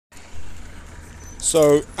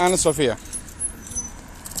So, Anna Sophia,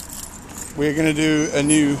 we're going to do a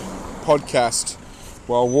new podcast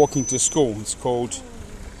while walking to school. It's called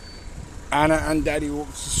Anna and Daddy Walk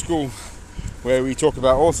to School, where we talk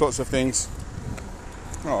about all sorts of things.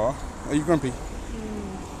 Oh, are you grumpy?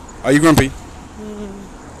 Are you grumpy?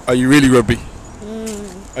 Are you really grumpy?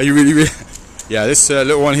 Are you really? Yeah, this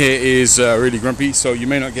little one here is really grumpy, so you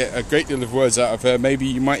may not get a great deal of words out of her. Maybe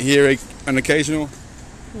you might hear an occasional.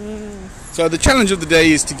 So the challenge of the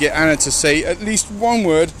day is to get Anna to say at least one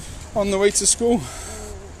word on the way to school.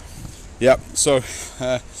 Yep, so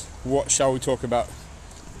what shall we talk about?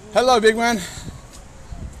 Hello, big man.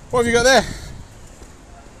 What have you got there?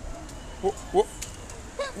 What?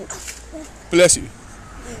 Bless you.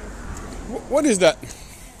 What is that?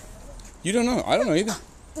 You don't know? I don't know either.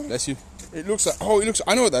 Bless you. It looks like,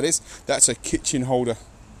 I know what that is. That's a kitchen holder.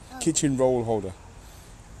 Kitchen roll holder.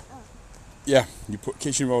 Yeah, you put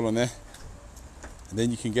kitchen roll on there. And then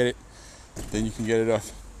you can get it. Then you can get it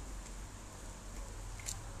off.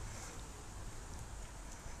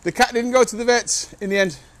 The cat didn't go to the vets in the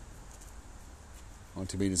end.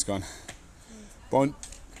 Auntie Bean's gone. Bon.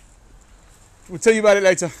 We'll tell you about it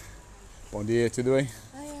later. Bon dia to the way.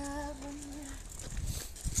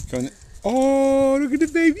 Come on. Oh, look at the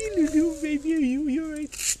baby, little baby. Are you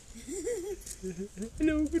alright?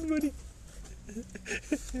 Hello, good morning.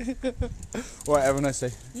 What, have a nice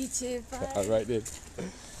day. You too, bye. Alright, then.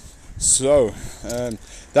 So,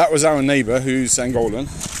 that was our neighbour who's Angolan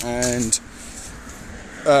and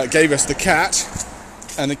gave us the cat.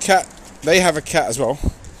 And the cat, they have a cat as well.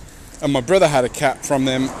 And my brother had a cat from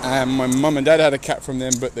them, and my mum and dad had a cat from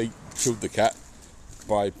them, but they killed the cat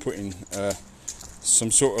by putting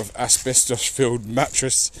some sort of asbestos-filled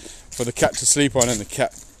mattress for the cat to sleep on, and the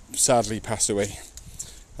cat sadly passed away.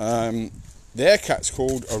 Their cat's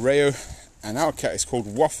called Oreo, and our cat is called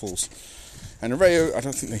Waffles. And Oreo, I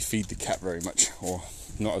don't think they feed the cat very much, or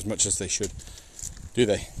not as much as they should, do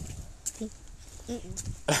they?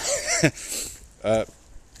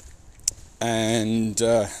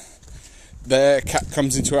 Their cat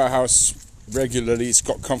comes into our house regularly. It's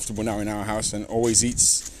got comfortable now in our house and always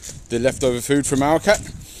eats the leftover food from our cat.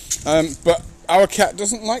 But our cat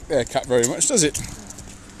doesn't like their cat very much, does it?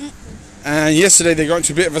 And yesterday they got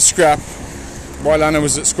into a bit of a scrap while Anna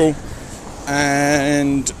was at school,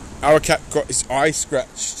 and our cat got his eye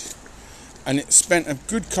scratched, and it spent a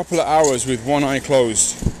good couple of hours with one eye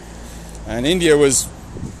closed. And India was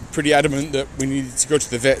pretty adamant that we needed to go to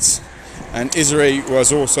the vets, and Israel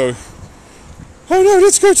was also, oh no,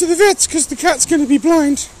 let's go to the vets because the cat's going to be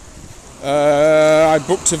blind. I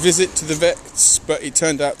booked a visit to the vets, but it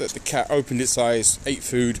turned out that the cat opened its eyes, ate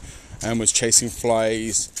food, and was chasing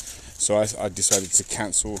flies. So I decided to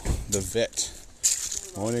cancel the vet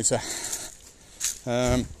monitor,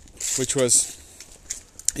 which was,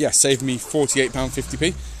 saved me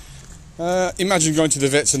 £48.50p. Imagine going to the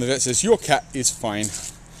vets and the vet says, your cat is fine.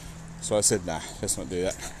 So I said, nah, let's not do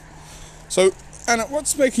that. So, Anna,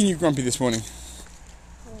 what's making you grumpy this morning?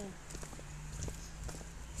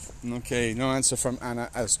 Okay, no answer from Anna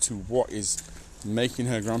as to what is making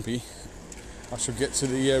her grumpy. I shall get to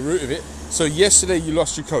the root of it. So yesterday you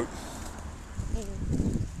lost your coat.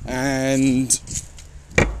 And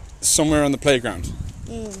somewhere on the playground.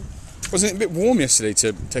 Wasn't it a bit warm yesterday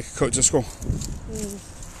to take a coat to school?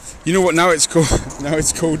 You know what, now it's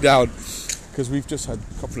cooled down because we've just had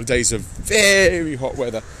a couple of days of very hot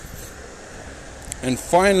weather. And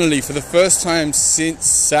finally, for the first time since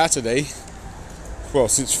Saturday, well,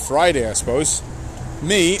 since Friday, I suppose,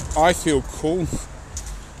 I feel cool.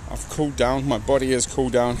 I've cooled down, my body has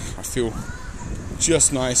cooled down. I feel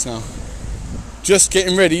just nice now. Just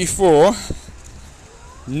getting ready for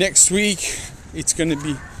next week. It's going to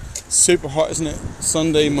be super hot, isn't it?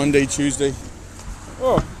 Sunday, Monday, Tuesday.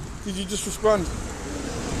 Oh, did you just respond?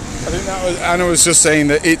 I think that was Anna was just saying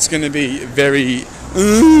that it's going to be very...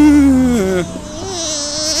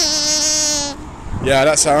 Yeah,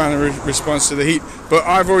 that's how Anna responds to the heat. But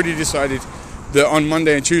I've already decided that on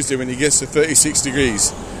Monday and Tuesday, when it gets to 36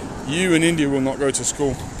 degrees, you and India will not go to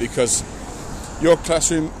school because your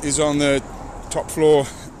classroom is on the top floor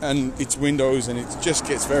and it's windows and it just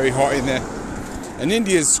gets very hot in there. And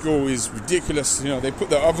India's school is ridiculous. You know, they put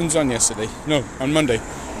their ovens on on Monday.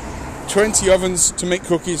 20 ovens to make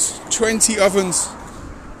cookies, 20 ovens,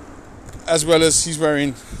 as well as she's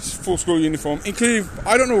wearing full school uniform, including,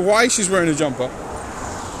 I don't know why she's wearing a jumper,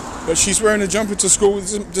 but she's wearing a jumper to school.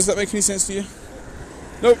 Does that make any sense to you?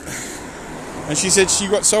 Nope. And she said she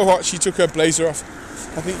got so hot she took her blazer off.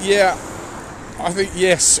 I think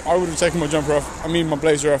yes, I would have taken my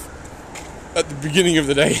blazer off at the beginning of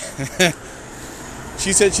the day.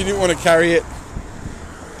 She said she didn't want to carry it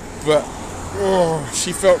But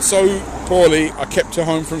she felt so poorly. I kept her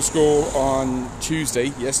home from school on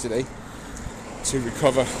Tuesday, yesterday, to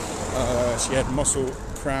recover. She had muscle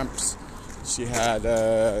cramps. She had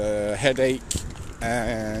a headache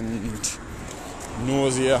and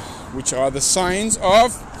nausea, which are the signs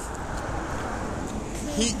of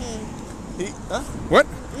heat. What?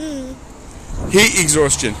 Heat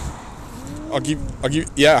exhaustion. I'll give.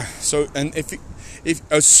 Yeah. So, and if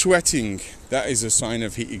sweating, that is a sign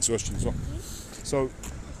of heat exhaustion as well. So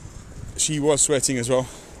she was sweating as well.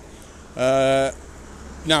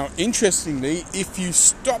 Now, interestingly, if you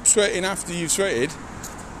stop sweating after you've sweated,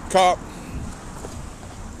 Carp.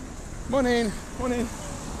 Morning.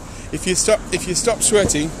 If you stop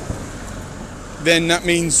sweating, then that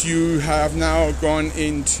means you have now gone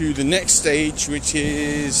into the next stage, which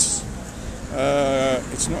is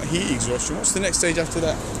it's not heat exhaustion. What's the next stage after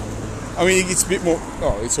that? I mean, it's a bit more.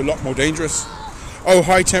 Oh, it's a lot more dangerous. Oh,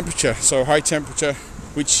 high temperature. So high temperature,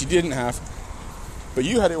 which she didn't have, but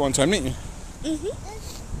you had it one time, didn't you?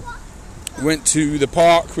 Mm-hmm. Went to the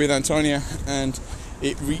park with Antonia, and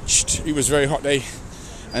it was a very hot day,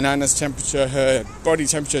 and Anna's temperature, her body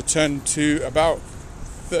temperature, turned to about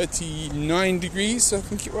 39 degrees, I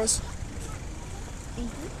think it was.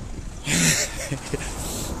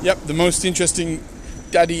 Mm-hmm. Yep, the most interesting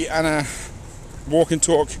Daddy Anna walk and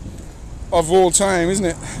talk of all time, isn't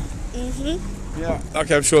it? Mm-hmm. Yeah.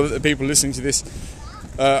 Okay, I'm sure that the people listening to this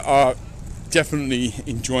are definitely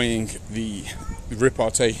enjoying the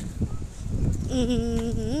repartee.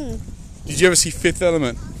 Mm-hmm. Did you ever see Fifth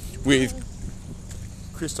Element with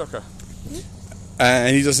Chris Tucker? Mm-hmm.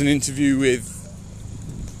 And he does an interview with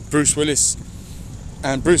Bruce Willis,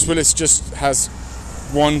 and Bruce Willis just has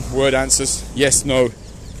one word answers: yes, no,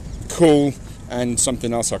 cool, and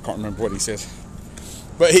something else. I can't remember what he said,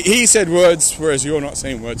 but he said words, whereas you're not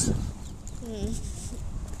saying words.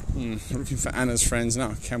 Looking for Anna's friends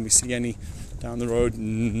now. Can we see any down the road?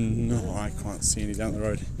 No, I can't see any down the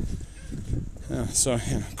road. So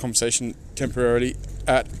conversation temporarily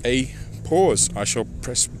at a pause. I shall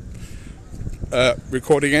press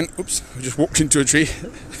record again. Oops, I just walked into a tree.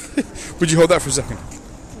 Would you hold that for a second?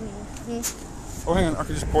 Mm-hmm. Oh, hang on, I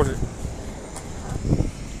can just pause it.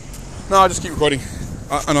 No, I'll just keep recording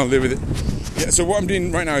and I'll live with it. Yeah, so what I'm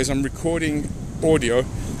doing right now is I'm recording audio,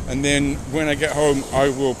 and then when I get home I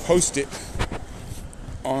will post it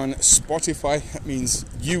on Spotify. That means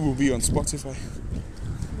you will be on Spotify.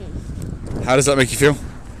 How does that make you feel?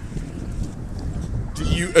 Do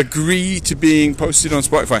you agree to being posted on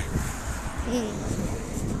Spotify?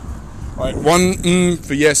 Right, 1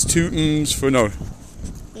 for yes, 2 for no.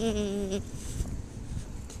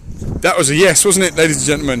 That was a yes, wasn't it, ladies and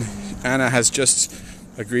gentlemen? Anna has just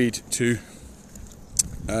agreed to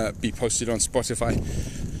be posted on Spotify.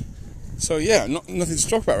 So yeah, nothing to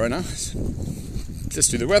talk about right now. Let's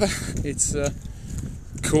do the weather. It's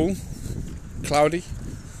cool, cloudy.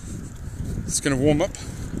 It's going to warm up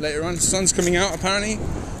later on. The sun's coming out apparently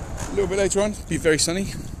a little bit later on. Be very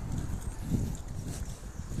sunny,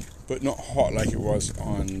 but not hot like it was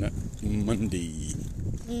on Monday.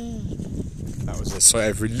 That was a sigh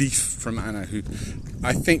of relief from Anna, who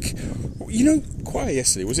I think, choir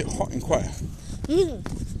yesterday, was it hot in choir?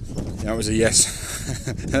 That was a yes.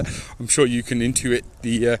 I'm sure you can intuit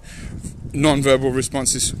the non-verbal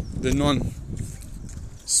responses, the non-spoken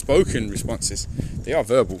responses. They are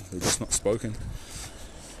verbal, they're just not spoken.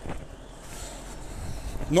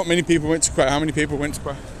 Not many people went to choir. How many people went to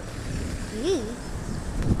choir?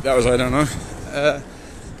 That was, I don't know,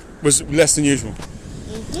 was less than usual.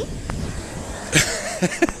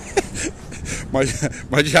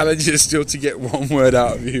 My challenge is still to get one word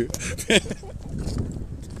out of you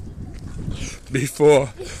before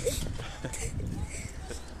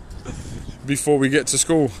we get to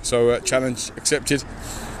school. So challenge accepted.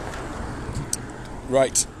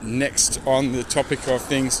 Right, next on the topic of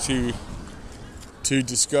things to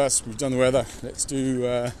discuss, we've done the weather. Let's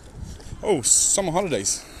do summer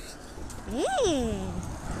holidays.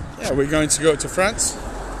 Yeah, we're going to go to France,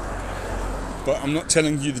 but I'm not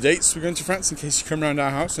telling you the dates we're going to France in case you come around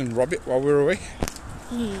our house and rob it while we're away.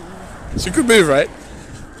 It's a good move, right?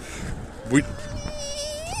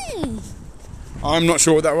 I'm not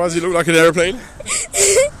sure what that was. It looked like an aeroplane.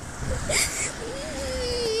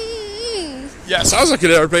 Yeah, it sounds like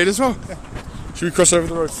an aeroplane as well. Should we cross over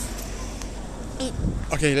the road?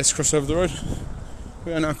 Okay, let's cross over the road.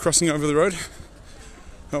 We are now crossing over the road.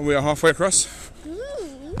 We are halfway across.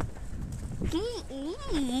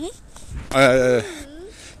 Yeah,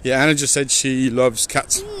 Anna just said she loves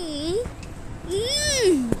cats.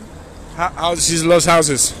 She loves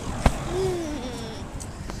houses.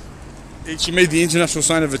 She made the international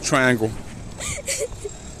sign of a triangle.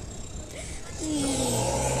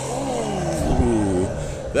 Ooh,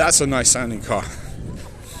 that's a nice sounding car.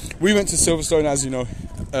 We went to Silverstone, as you know,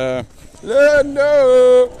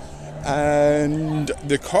 and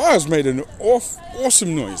the car's made an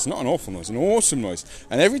awesome noise. Not an awful noise, an awesome noise.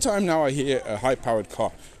 And every time now I hear a high-powered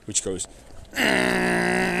car which goes,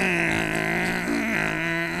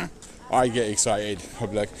 I get excited. I'll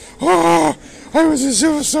be like, oh, I was in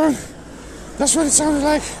Silverstone. That's what it sounded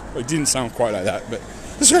like. Well, it didn't sound quite like that, but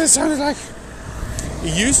that's what it sounded like.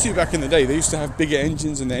 It used to back in the day. They used to have bigger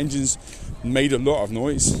engines, and the engines made a lot of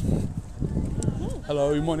noise.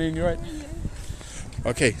 Hello, good morning, you right?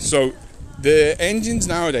 Okay, so the engines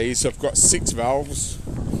nowadays have got 6 valves.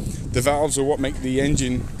 The valves are what make the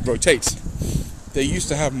engine rotate. They used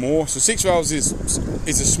to have more, so 6 valves is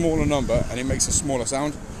a smaller number and it makes a smaller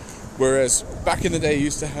sound. Whereas back in the day, you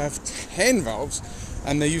used to have 10 valves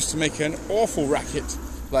and they used to make an awful racket.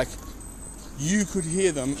 Like, you could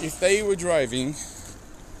hear them if they were driving.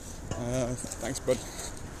 Thanks, bud.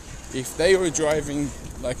 If they were driving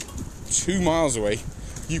like 2 miles away,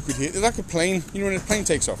 you could hear it like a plane. You know when a plane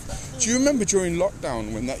takes off. Do you remember during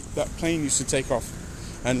lockdown when that plane used to take off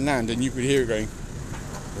and land, and you could hear it going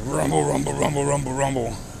rumble, rumble, rumble, rumble,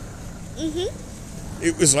 rumble?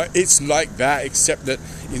 It's like that, except that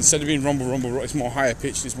instead of being rumble, rumble, it's more higher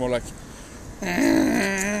pitched. It's more like, and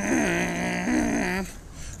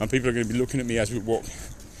people are going to be looking at me as we walk,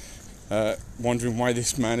 wondering why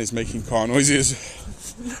this man is making car noises.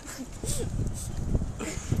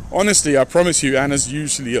 Honestly, I promise you, Anna's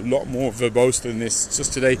usually a lot more verbose than this. It's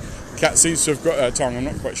just today, the cat seems to have got her tongue. I'm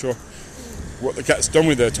not quite sure what the cat's done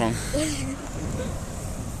with her tongue.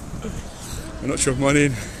 I'm not sure,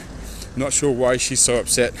 Marlene. I'm not sure why she's so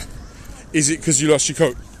upset. Is it because you lost your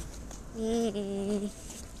coat?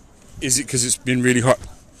 Is it because it's been really hot?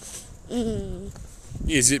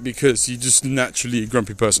 Is it because you're just naturally a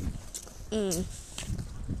grumpy person?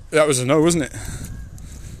 That was a no, wasn't it?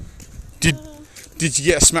 Did you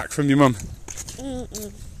get a smack from your mum?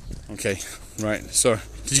 Okay, right. So,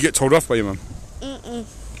 did you get told off by your mum?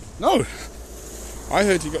 No. I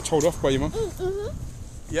heard you got told off by your mum.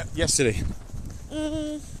 Yeah, yesterday.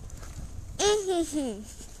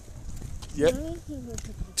 Yep.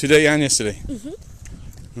 Today and yesterday.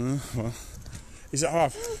 Well, is it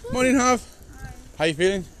Harv? Morning, Harv. How you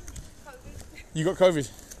feeling? You got COVID?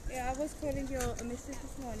 Yeah, I was calling your missus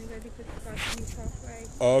this morning ready for the meet halfway.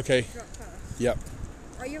 Oh, okay. Yep.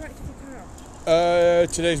 Are you right to pick her up?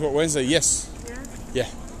 Today's what, Wednesday? Yes. Yeah? Yeah.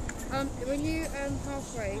 When you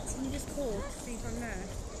halfway, can you just call to see if I'm there?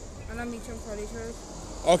 And I'll meet you on College Road.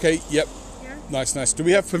 Okay, yep. Yeah? Nice. Do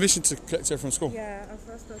we have permission to collect her from school? Yeah, I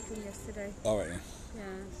first spoke to him yesterday. Alright, yeah. Yeah.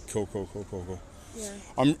 Cool. Yeah.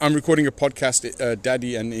 I'm recording a podcast,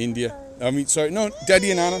 Daddy and India.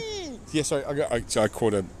 Daddy and Anna. Yeah, sorry, I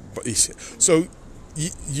called her. So,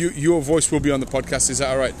 your voice will be on the podcast. Is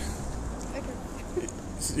that all right? Okay.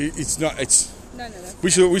 It's not. It's. No.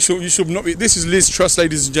 You should not be. This is Liz Truss,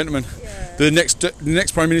 ladies and gentlemen. Yeah. The next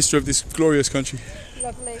Prime Minister of this glorious country.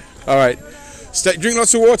 Lovely. All right. Drink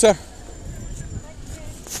lots of water.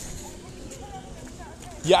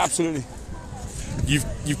 Yeah, absolutely. You've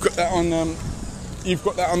got that on. You've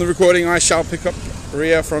got that on the recording. I shall pick up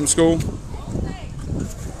Ria from school.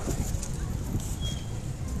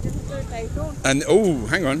 And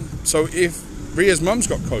hang on. So if Ria's mum's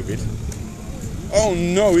got COVID, oh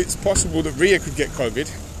no, it's possible that Ria could get COVID,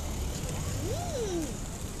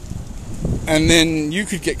 and then you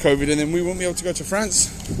could get COVID, and then we won't be able to go to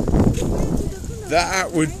France.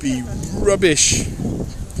 That would be rubbish.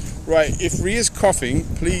 Right, if Ria's coughing,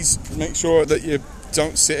 please make sure that you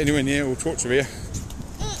don't sit anywhere near or talk to Ria.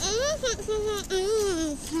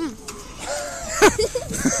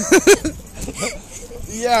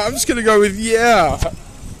 Yeah, I'm just going to go with yeah.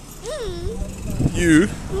 You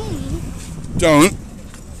don't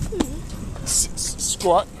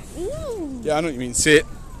squat. Yeah, I know what you mean. Sit.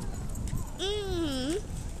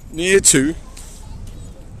 Near to.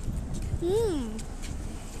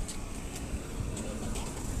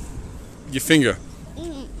 Your finger.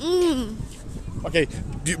 Okay,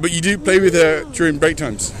 but you do play with her during break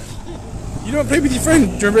times. You don't play with your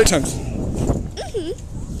friend during break times.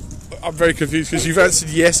 I'm very confused because you've answered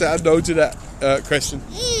yes and no to that question.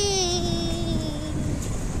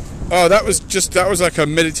 Oh, that was like a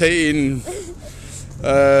meditating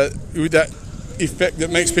with that effect that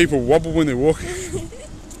makes people wobble when they walk.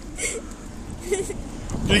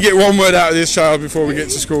 You get one word out of this child before we get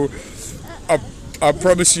to school. I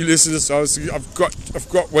promise you, listeners, I've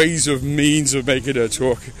got ways of means of making her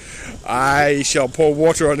talk. I shall pour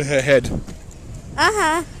water on her head.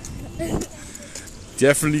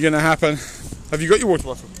 Definitely going to happen. Have you got your water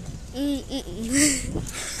bottle?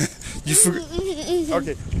 You forgot.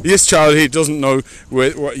 Okay. This child here doesn't know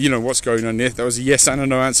what's going on here. That was a yes and a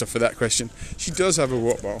no answer for that question. She does have a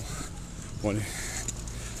water bottle.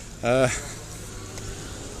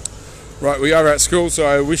 Right, we are at school, so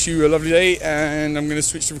I wish you a lovely day, and I'm going to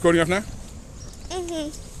switch the recording off now.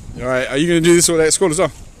 Alright, are you going to do this all day at school as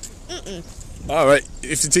well? Alright,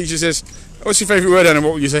 if the teacher says, what's your favourite word, Anna,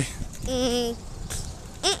 what would you say?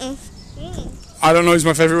 I don't know is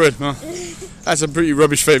my favourite word. Well, that's a pretty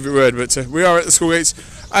rubbish favourite word, but we are at the school gates.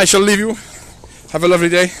 I shall leave you. Have a lovely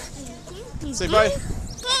day. Say bye.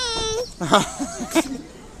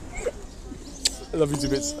 I love you to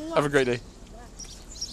bits. Have a great day.